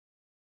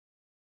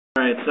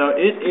Alright, so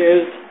it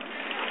is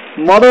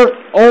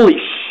holy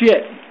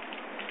shit.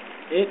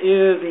 It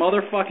is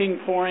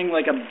motherfucking pouring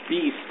like a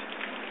beast.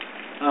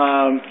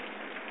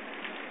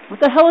 What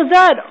the hell is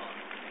that?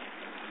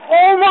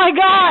 Oh my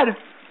god!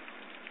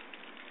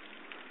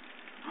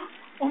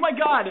 Oh my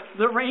god,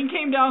 the rain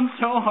came down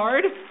so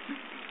hard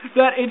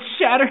that it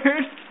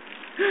shattered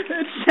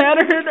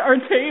our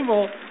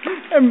table.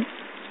 And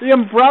the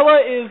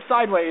umbrella is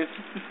sideways.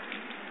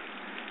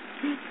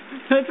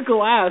 That's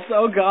glass,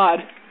 oh god.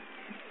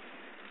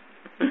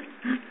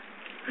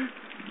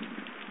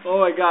 Oh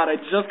my god, I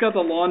just got the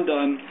lawn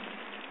done.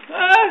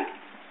 Ah!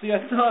 See, I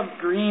still have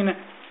green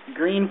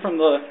from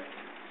the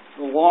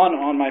lawn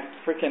on my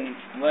frickin'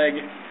 leg.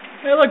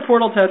 Hey, look,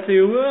 portal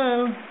tattoo.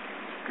 Whoa.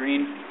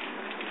 Green.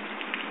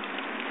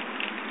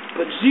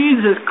 But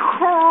Jesus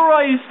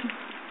Christ!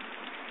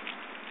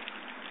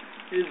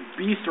 It is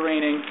beast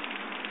raining.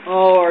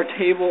 Oh, our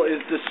table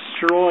is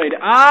destroyed.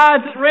 Ah,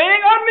 it's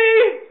raining on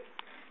me!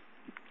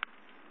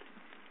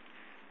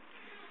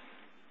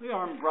 Look at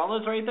our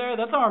umbrellas right there.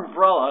 That's our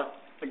umbrella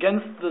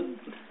against the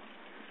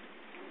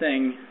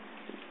thing.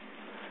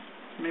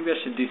 Maybe I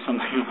should do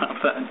something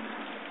about that.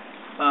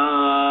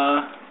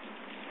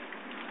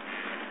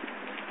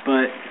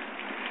 But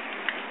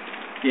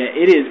yeah,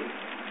 it is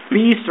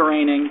beast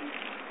raining.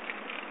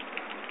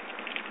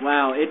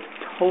 Wow, it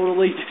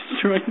totally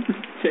destroyed the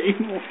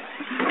table.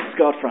 Let's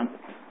go up front.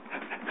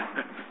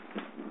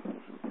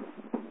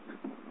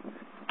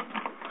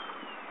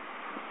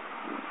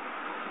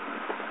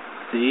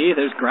 See,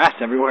 there's grass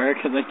everywhere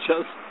because I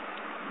just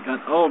got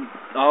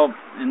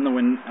in the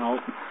wind. Oh,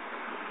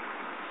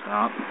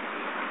 stop.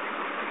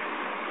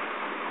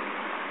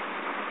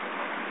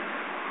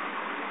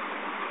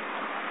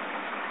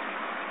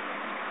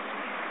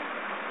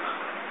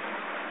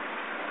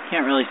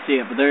 Can't really see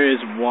it, but there is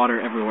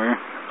water everywhere.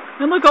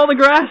 And look, all the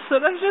grass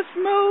that I just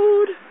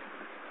mowed.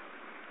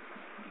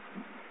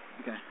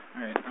 Okay,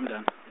 alright, I'm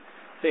done.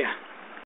 See ya.